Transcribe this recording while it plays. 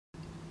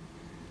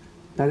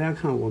大家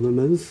看我们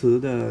门磁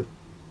的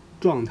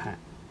状态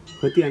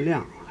和电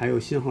量，还有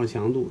信号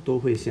强度都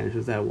会显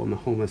示在我们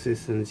Home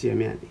Assistant 界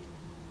面里。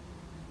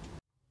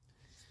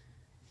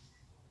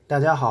大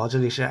家好，这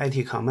里是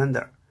IT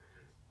Commander，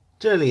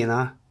 这里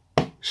呢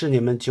是你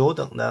们久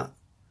等的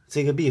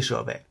Zigbee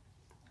设备。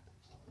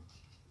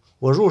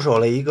我入手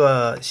了一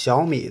个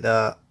小米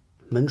的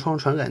门窗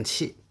传感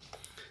器。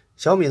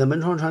小米的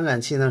门窗传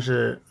感器呢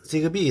是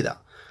Zigbee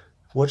的。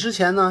我之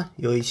前呢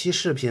有一期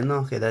视频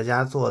呢给大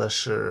家做的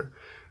是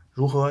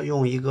如何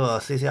用一个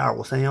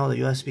CC2531的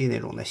USB 那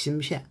种的芯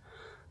片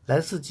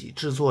来自己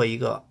制作一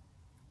个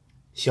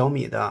小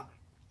米的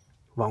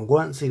网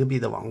关 Zigbee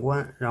的网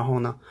关，然后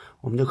呢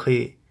我们就可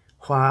以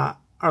花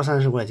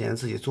20-30块钱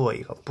自己做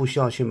一个，不需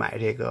要去买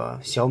这个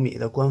小米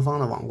的官方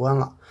的网关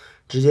了，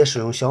直接使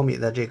用小米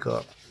的这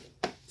个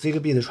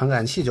Zigbee 的传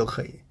感器就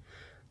可以。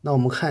那我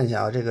们看一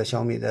下啊，这个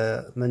小米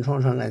的门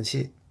窗传感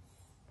器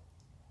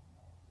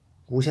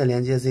无线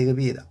连接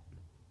Zigbee 的，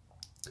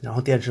然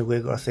后电池规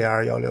格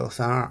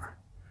CR1632，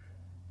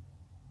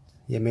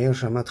 也没有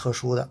什么特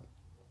殊的。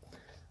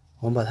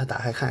我们把它打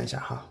开看一下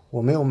哈，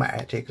我没有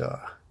买这个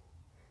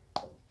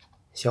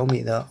小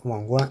米的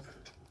网关，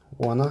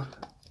我呢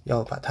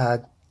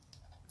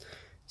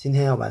今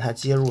天要把它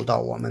接入到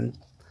我们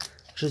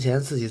之前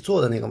自己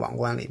做的那个网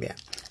关里边。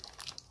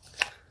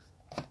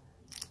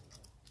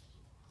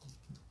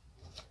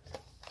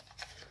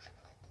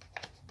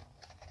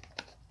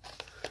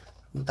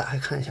我们打开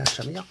看一下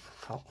什么样。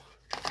好，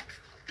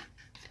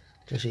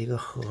这是一个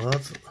盒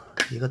子，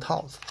一个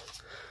套子，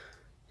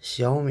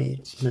小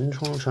米门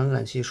窗传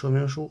感器说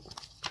明书。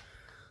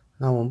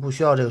那我们不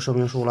需要这个说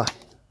明书了，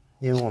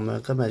因为我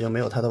们根本就没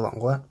有它的网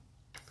关。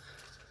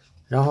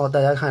然后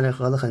大家看这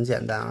盒子很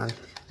简单啊，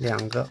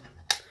两个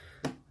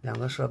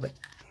设备。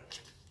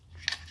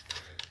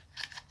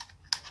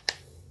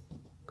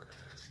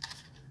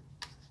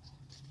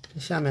这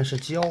下面是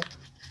胶，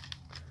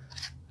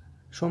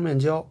双面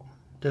胶。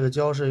这个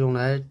胶是用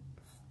来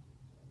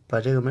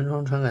把这个门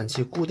窗传感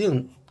器固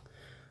定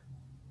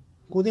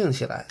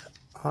起来的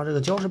啊，这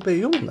个胶是备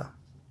用的。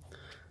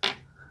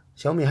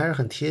小米还是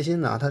很贴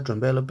心的啊，它准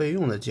备了备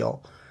用的胶。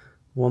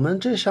我们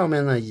这上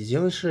面呢已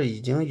经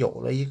有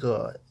了一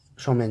个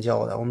双面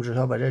胶的，我们只需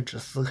要把这纸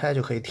撕开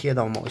就可以贴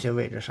到某些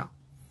位置上。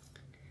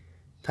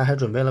它还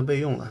准备了备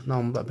用的，那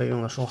我们把备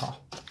用的收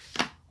好。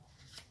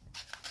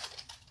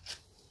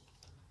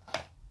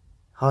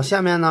好，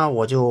下面呢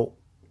我就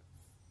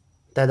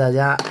带大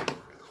家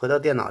回到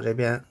电脑这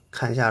边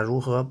看一下如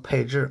何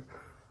配置，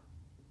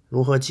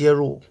如何接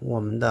入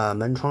我们的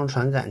门窗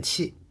传感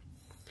器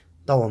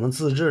到我们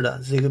自制的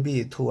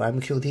Zigbee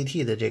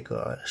MQTT 的这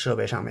个设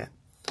备上面。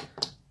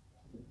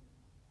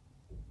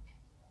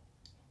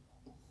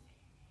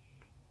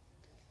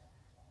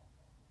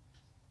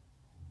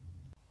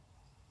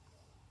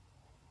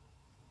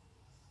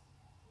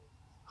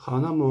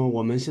好，那么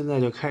我们现在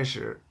就开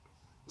始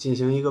进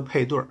行一个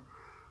配对，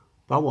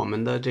把我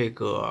们的这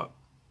个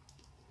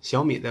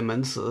小米的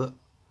门磁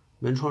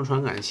门窗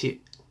传感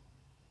器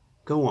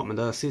跟我们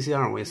的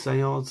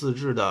CC2531自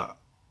制的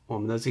我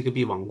们的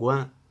Zigbee 网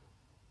关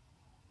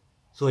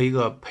做一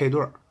个配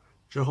对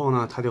之后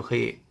呢，它就可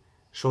以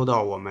收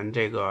到我们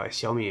这个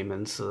小米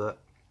门磁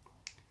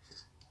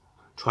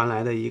传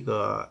来的一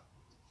个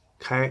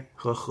开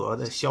和合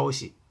的消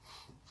息。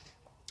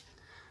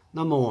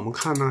那么我们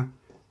看呢，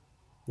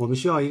我们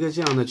需要一个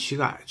这样的取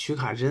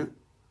卡针，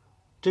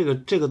这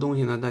个东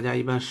西呢大家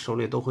一般手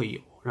里都会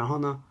有。然后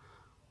呢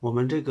我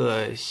们这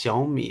个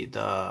小米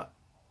的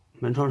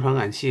门窗传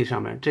感器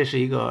上面，这是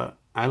一个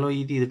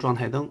LED 的状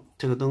态灯，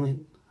这个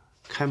灯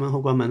开门和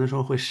关门的时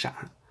候会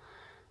闪，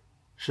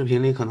视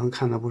频里可能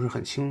看得不是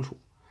很清楚，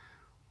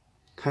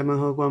开门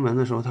和关门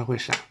的时候它会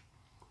闪。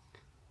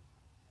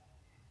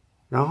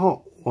然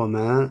后我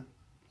们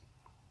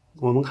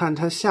看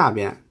它下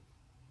面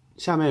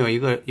有一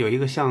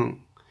个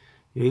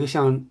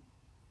像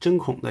针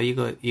孔的一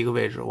个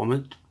位置，我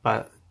们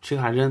把取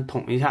卡针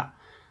捅一下，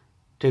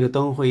这个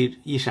灯会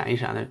一闪一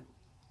闪的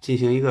进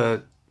行一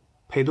个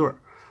配对。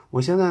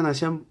我现在呢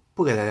先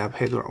不给大家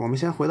配对，我们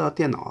先回到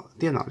电脑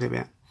这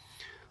边，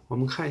我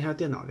们看一下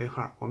电脑这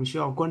块，我们需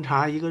要观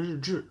察一个日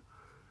志。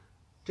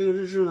这个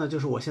日志呢就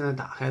是我现在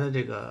打开的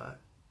这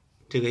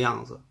个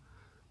样子。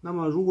那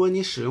么如果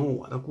你使用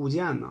我的固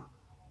件呢，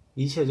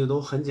一切就都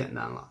很简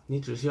单了，你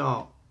只需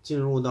要进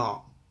入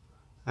到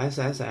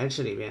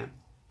SSH 里边。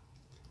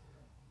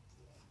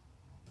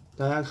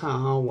大家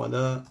看哈，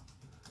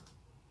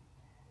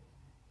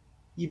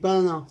一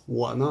般呢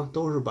我呢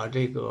都是把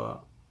这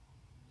个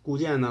固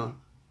件呢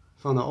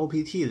放到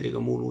OPT 的这个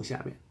目录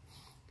下面。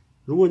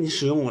如果你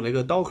使用我这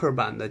个 Docker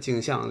版的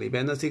镜像里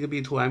边的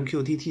Zigbee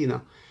MQTT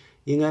呢，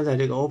应该在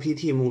这个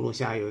OPT 目录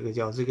下有一个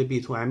叫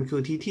Zigbee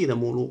MQTT 的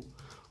目录。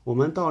我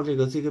们到这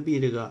个 Zigbee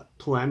这个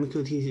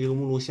MQTT 这个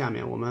目录下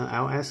面，我们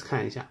ls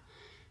看一下，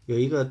有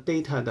一个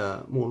data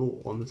的目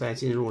录，我们再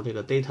进入这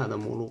个 data 的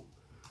目录，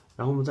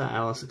然后我们再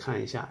ls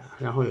看一下，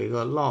然后有一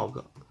个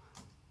log，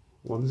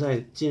 我们再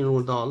进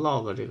入到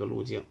log 这个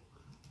路径，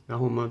然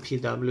后我们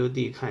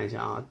pwd 看一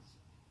下啊，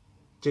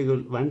这个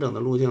完整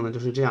的路径呢就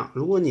是这样。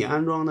如果你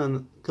安装的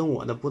呢跟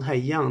我的不太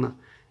一样呢，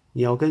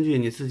你要根据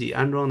你自己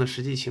安装的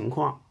实际情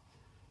况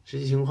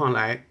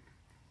来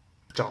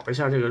找一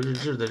下这个日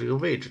志的这个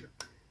位置。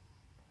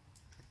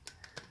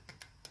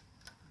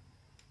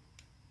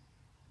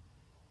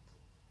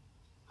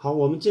好，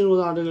我们进入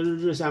到这个日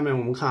志下面，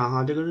我们看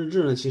哈，这个日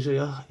志呢其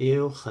实也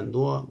有很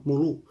多目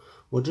录。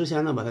我之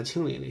前呢把它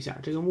清理了一下，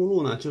这个目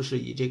录呢就是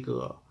以这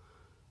个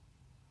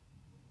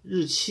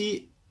日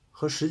期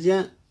和时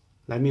间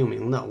来命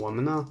名的。我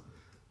们呢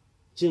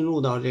进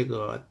入到这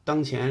个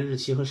当前日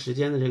期和时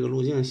间的这个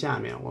路径下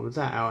面，我们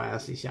再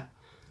ls 一下，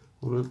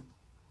我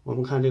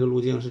们看这个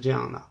路径是这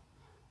样的。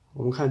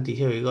我们看底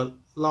下有一个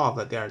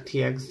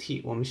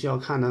log.txt， 我们需要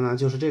看的呢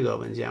就是这个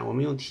文件，我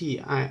们用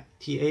tail-f，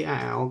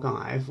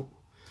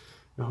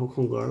 然后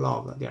空格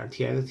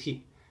log.txt，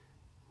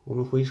 我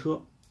们回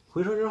车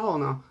之后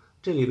呢，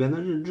这里边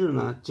的日志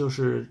呢就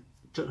是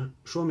这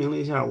说明了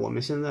一下我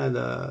们现在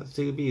的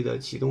Zigbee 的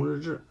启动日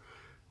志。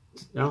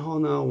然后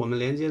呢，我们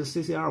连接的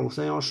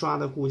CC2531 刷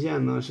的固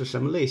件呢是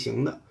什么类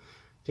型的？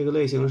这个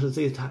类型是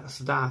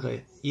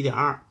ZStack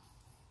 1.2，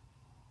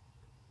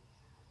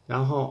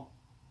 然后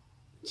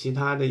其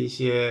他的一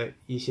些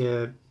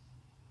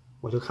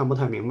我就看不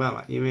太明白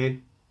了，因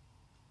为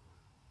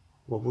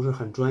我不是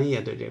很专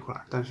业对这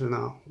块，但是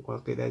呢，我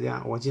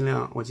尽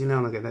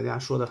量的给大家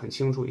说的很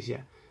清楚一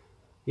些，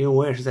因为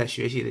我也是在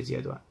学习的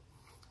阶段。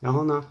然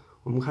后呢，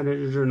我们看这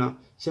日志呢，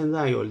现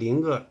在有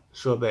0个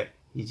设备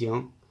已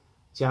经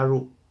加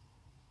入，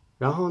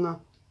然后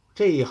呢，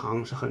这一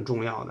行是很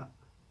重要的，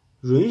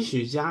允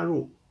许加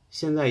入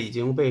现在已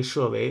经被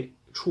设为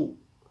true，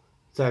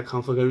 在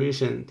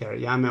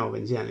configuration.yaml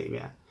文件里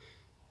面，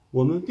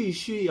我们必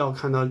须要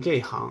看到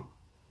这行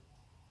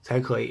才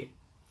可以。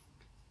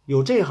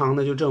有这行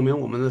呢，就证明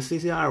我们的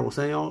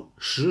CC2531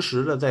 实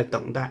时的在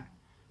等待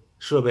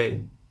设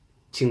备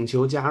请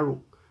求加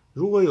入。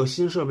如果有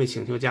新设备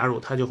请求加入，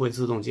它就会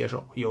自动接受；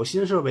有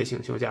新设备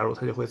请求加入，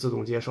它就会自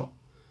动接受。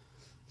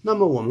那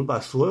么我们把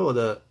所有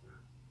的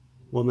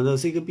我们的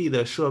Zigbee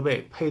的设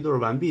备配对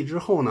完毕之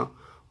后呢，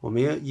我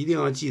们也一定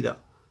要记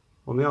得，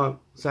我们要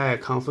在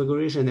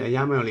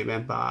configuration.yaml 里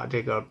面把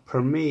这个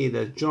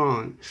permit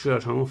join 设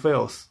成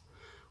false，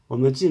 我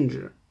们禁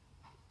止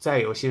再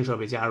有新设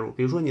备加入。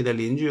比如说你的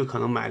邻居可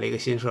能买了一个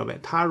新设备，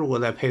他如果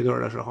在配对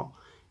的时候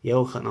也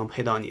有可能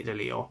配到你这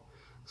里哦。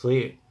所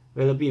以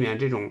为了避免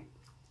这种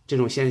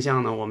现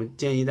象呢，我们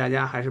建议大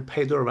家还是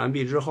配对完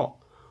毕之后，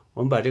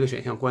我们把这个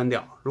选项关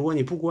掉。如果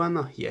你不关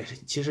呢，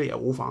其实也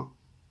无妨，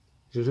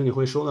只是你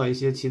会收到一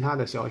些其他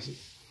的消息。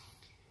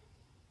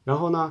然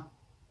后呢，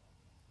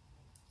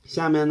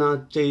下面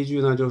呢这一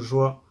句呢就是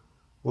说，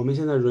我们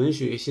现在允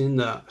许新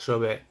的设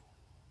备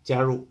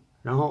加入。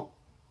然后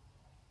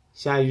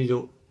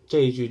这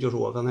一句就是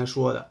我刚才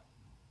说的，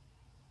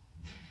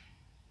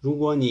如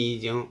果你已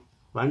经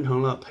完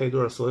成了配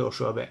对所有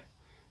设备，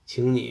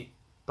请你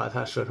把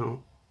它设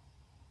成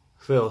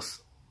false。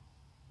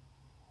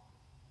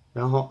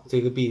然后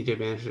Zigbee这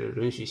边是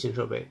允许新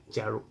设备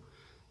加入。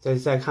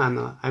再看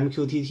呢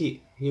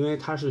MQTT， 因为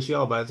它是需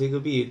要把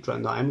Zigbee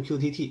转到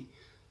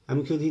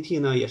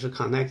MQTT 呢也是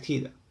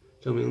connected，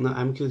 证明呢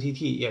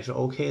MQTT 也是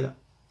OK 的。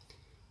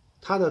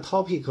它的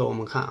topic 我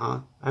们看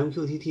啊，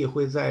 MQTT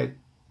会在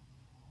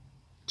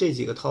这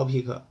几个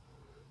topic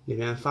里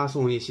面发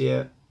送一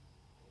些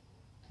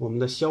我们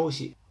的消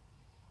息。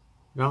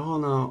然后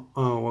呢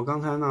我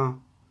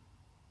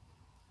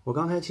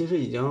刚才其实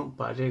已经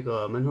把这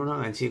个门窗传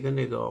感器跟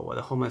这个我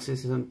的 Home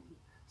Assistant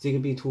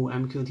Zigbee to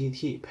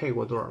MQTT 配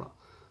过对了，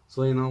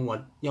所以呢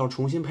我要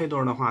重新配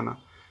对的话呢，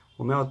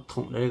我们要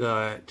捅这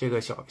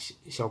个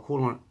小窟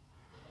窿，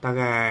大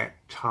概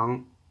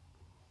长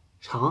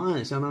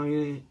按，相当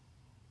于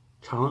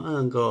长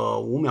按个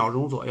5秒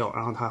钟左右，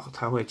然后它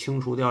才会清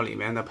除掉里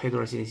面的配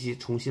对信息，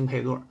重新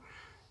配对。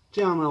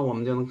这样呢我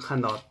们就能看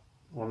到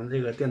我们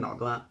这个电脑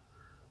端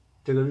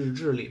这个日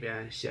志里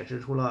边显示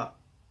出了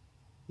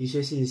一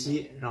些信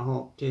息，然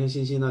后这些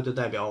信息呢就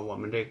代表我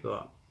们这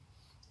个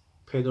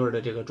配对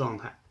的这个状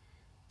态。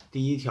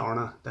第一条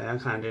呢，大家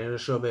看这是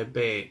设备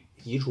被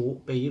移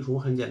除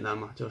很简单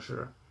嘛，就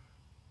是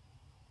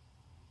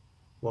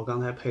我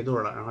刚才配对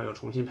了，然后又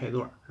重新配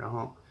对，然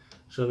后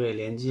设备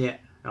连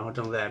接，然后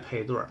正在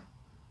配对，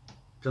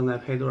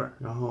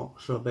然后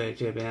设备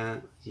这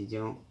边已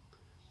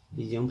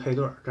经配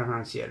对，这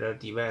上写着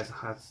device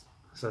has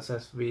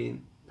successfully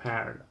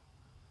paired。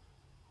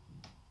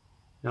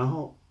 然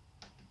后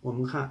我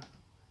们看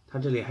它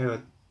这里还有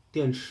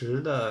电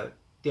池的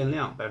电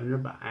量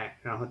100%，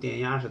然后电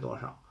压是多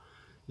少，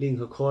 link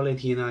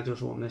quality 呢就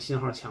是我们的信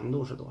号强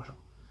度是多少。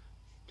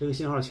这个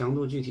信号强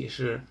度具体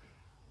是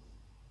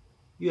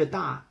越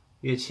大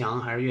越强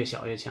还是越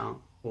小越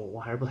强，我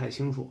还是不太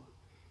清楚，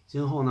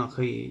今后呢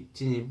可以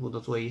进一步的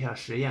做一下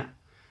实验。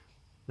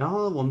然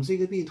后我们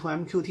Zigbee to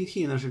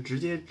MQTT 呢是直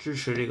接支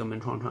持这个门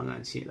窗传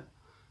感器的，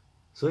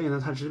所以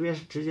呢它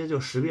直接就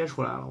识别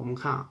出来了。我们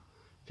看啊，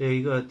这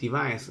一个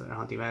device， 然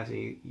后 device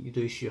一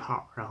堆序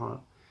号，然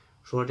后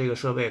说这个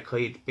设备可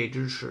以被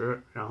支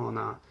持，然后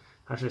呢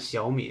它是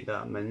小米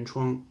的门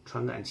窗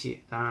传感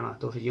器，当然了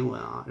都是英文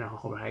啊，然后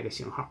后边还有一个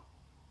型号。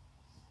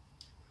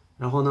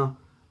然后呢，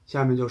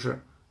下面就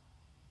是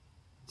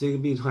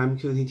Zigbee to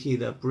MQTT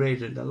的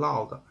Bridge 的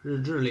log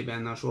日志里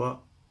边呢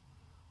说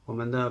我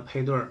们的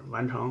配对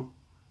完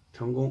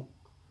成功。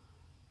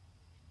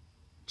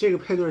这个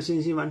配对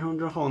信息完成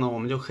之后呢，我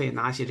们就可以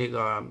拿起这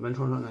个门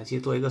窗传感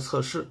器做一个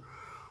测试。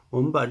我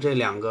们把这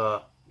两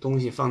个东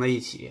西放在一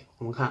起，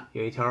我们看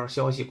有一条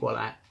消息过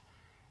来，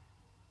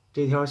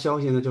这条消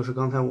息呢就是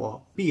刚才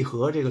我闭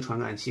合这个传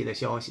感器的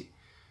消息，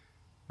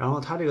然后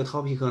它这个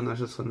topic 呢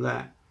是存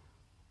在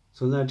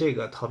这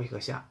个 topic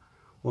下，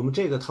我们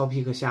这个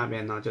topic 下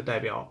边呢就代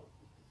表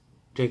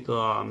这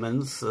个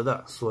门词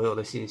的所有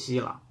的信息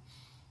了，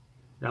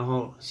然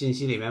后信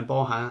息里面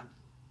包含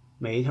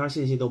每一条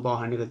信息都包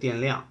含这个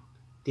电量、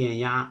电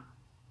压、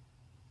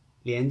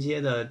连接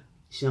的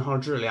信号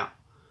质量，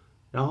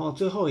然后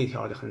最后一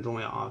条就很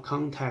重要啊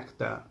 ，contact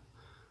的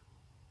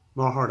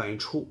冒号等于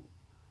true，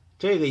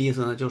 这个意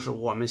思呢就是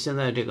我们现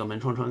在这个门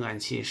窗传感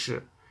器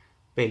是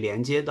被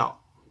连接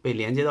到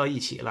一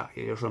起了，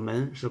也就是说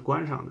门是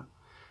关上的。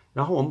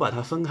然后我们把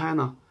它分开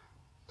呢，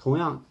同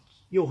样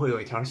又会有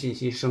一条信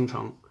息生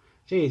成，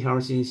这一条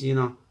信息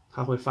呢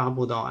它会发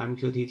布到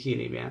MQTT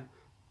里边，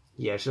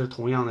也是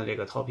同样的这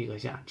个 topic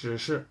下，只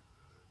是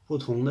不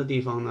同的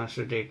地方呢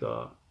是这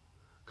个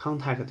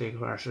contact 这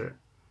块是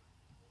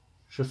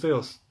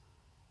false，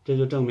 这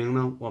就证明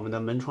呢我们的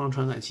门窗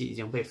传感器已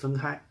经被分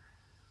开。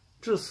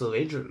至此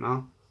为止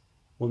呢，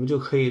我们就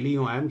可以利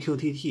用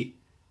MQTT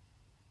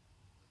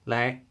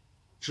来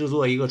制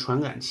作一个传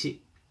感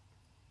器，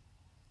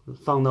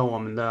放到我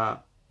们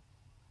的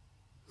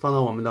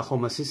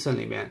Home Assistant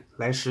里面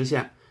来实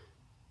现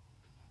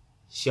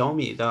小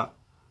米的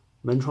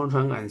门窗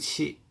传感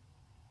器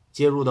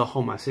接入到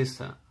Home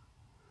Assistant，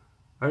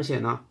 而且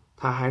呢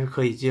它还是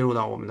可以接入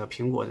到我们的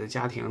苹果的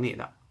家庭里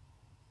的。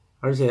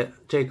而且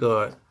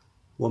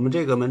我们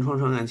这个门窗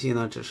传感器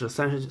呢只是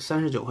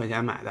39块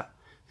钱买的，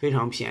非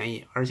常便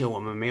宜，而且我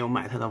们没有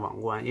买它的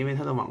网关，因为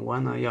它的网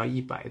关呢要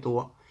100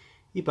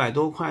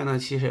多块呢，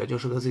其实也就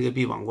是个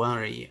Zigbee网关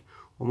而已。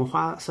我们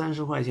花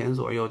30块钱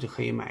左右就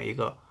可以买一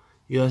个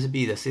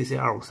USB 的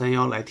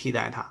CC2531来替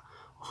代它，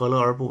何乐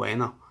而不为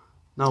呢？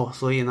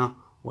所以呢，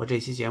我这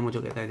期节目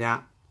就给大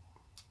家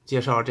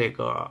介绍这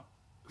个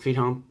非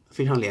常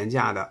廉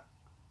价的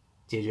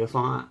解决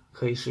方案，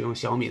可以使用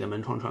小米的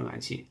门窗传感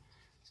器。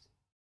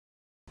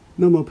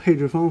那么配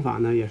置方法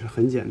呢也是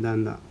很简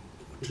单的，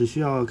只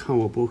需要看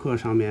我博客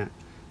上面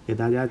给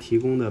大家提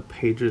供的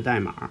配置代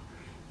码，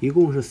一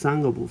共是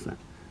3个部分。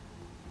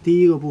第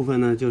一个部分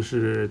呢就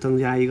是增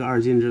加一个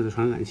2进制的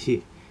传感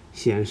器，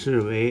显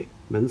示为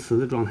门词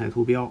的状态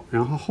图标，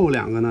然后后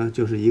2个呢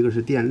就是一个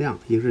是电量，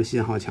一个是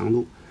信号强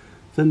度，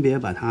分别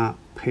把它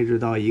配置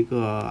到一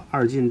个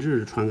2进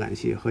制传感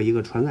器和一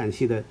个传感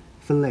器的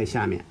分类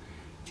下面，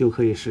就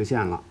可以实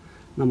现了。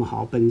那么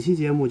好，本期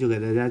节目就给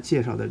大家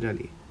介绍到这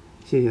里，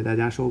谢谢大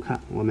家收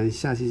看，我们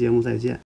下期节目再见。